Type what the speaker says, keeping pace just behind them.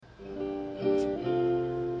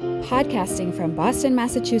Podcasting from Boston,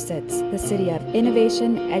 Massachusetts, the city of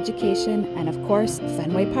innovation, education, and of course,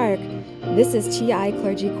 Fenway Park, this is TI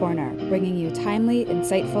Clergy Corner, bringing you timely,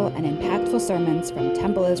 insightful, and impactful sermons from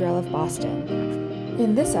Temple Israel of Boston.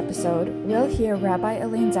 In this episode, we'll hear Rabbi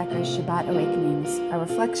Elaine Zecher's Shabbat Awakenings, a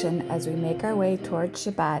reflection as we make our way toward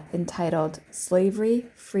Shabbat entitled Slavery,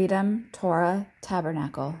 Freedom, Torah,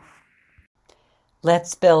 Tabernacle.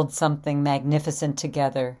 Let's build something magnificent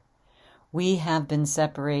together. We have been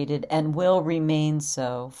separated and will remain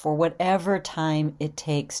so for whatever time it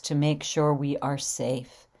takes to make sure we are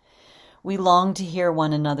safe. We long to hear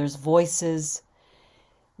one another's voices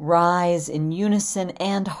rise in unison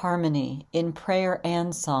and harmony, in prayer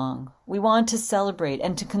and song. We want to celebrate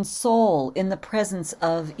and to console in the presence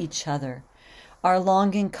of each other. Our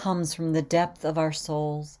longing comes from the depth of our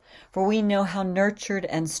souls, for we know how nurtured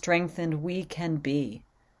and strengthened we can be.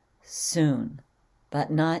 Soon, but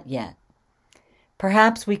not yet.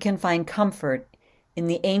 Perhaps we can find comfort in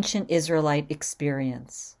the ancient Israelite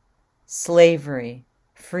experience. Slavery,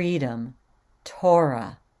 freedom,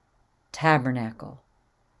 Torah, tabernacle.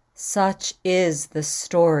 Such is the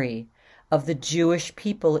story of the Jewish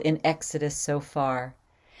people in Exodus so far.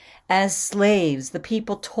 As slaves, the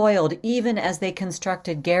people toiled even as they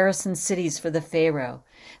constructed garrison cities for the Pharaoh.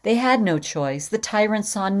 They had no choice. The tyrant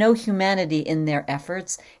saw no humanity in their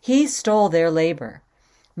efforts. He stole their labor.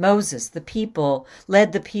 Moses, the people,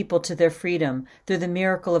 led the people to their freedom through the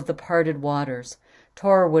miracle of the parted waters.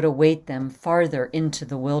 Torah would await them farther into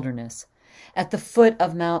the wilderness. At the foot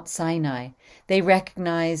of Mount Sinai, they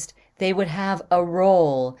recognized they would have a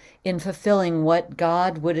role in fulfilling what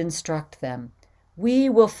God would instruct them. We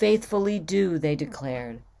will faithfully do, they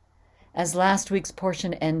declared. As last week's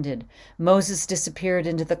portion ended, Moses disappeared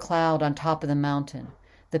into the cloud on top of the mountain.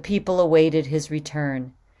 The people awaited his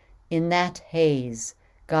return. In that haze,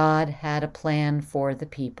 God had a plan for the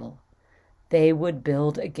people. They would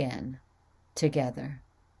build again, together.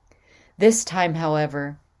 This time,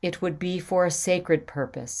 however, it would be for a sacred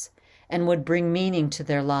purpose and would bring meaning to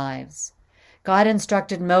their lives. God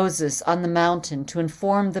instructed Moses on the mountain to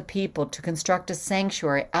inform the people to construct a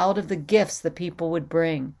sanctuary out of the gifts the people would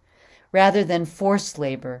bring. Rather than forced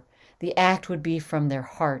labor, the act would be from their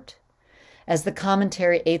heart. As the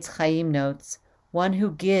commentary Eitz Chaim notes, one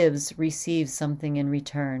who gives receives something in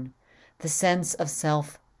return, the sense of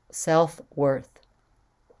self-worth.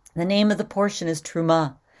 The name of the portion is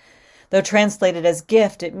Truma. Though translated as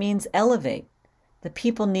gift, it means elevate. The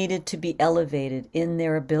people needed to be elevated in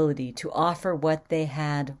their ability to offer what they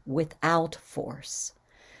had without force.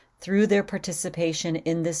 Through their participation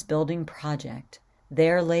in this building project,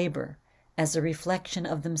 their labor, as a reflection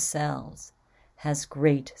of themselves, has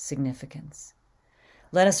great significance.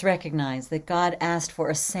 Let us recognize that God asked for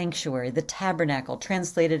a sanctuary, the tabernacle,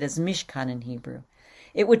 translated as Mishkan in Hebrew.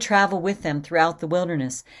 It would travel with them throughout the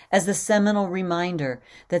wilderness as the seminal reminder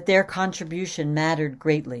that their contribution mattered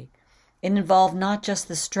greatly. It involved not just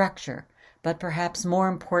the structure, but perhaps more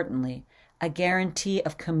importantly, a guarantee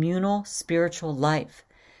of communal spiritual life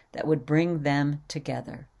that would bring them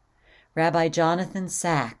together. Rabbi Jonathan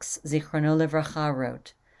Sacks, Zichrono Livracha,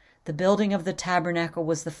 wrote, "The building of the tabernacle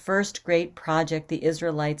was the first great project the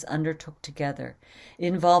Israelites undertook together. It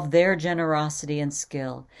involved their generosity and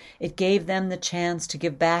skill. It gave them the chance to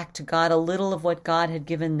give back to God a little of what God had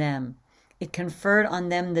given them. It conferred on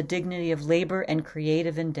them the dignity of labor and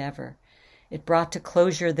creative endeavor. It brought to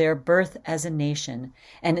closure their birth as a nation,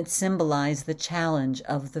 and it symbolized the challenge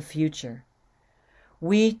of the future."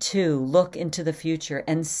 We too look into the future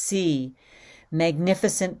and see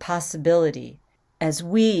magnificent possibility as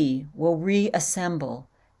we will reassemble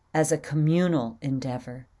as a communal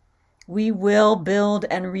endeavor. We will build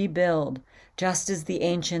and rebuild, just as the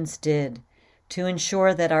ancients did, to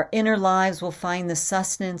ensure that our inner lives will find the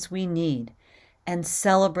sustenance we need and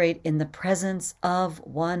celebrate in the presence of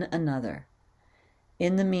one another.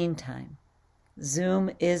 In the meantime,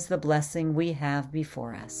 Zoom is the blessing we have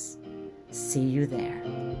before us. See you there.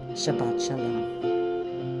 Shabbat Shalom.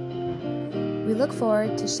 We look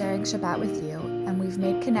forward to sharing Shabbat with you, and we've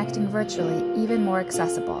made connecting virtually even more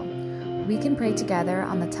accessible. We can pray together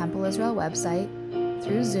on the Temple Israel website,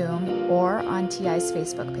 through Zoom, or on TI's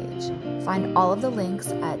Facebook page. Find all of the links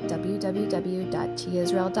at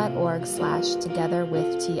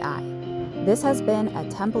www.tisrael.org/togetherwithti. This has been a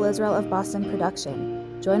Temple Israel of Boston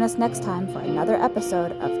production. Join us next time for another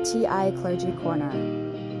episode of TI Clergy Corner.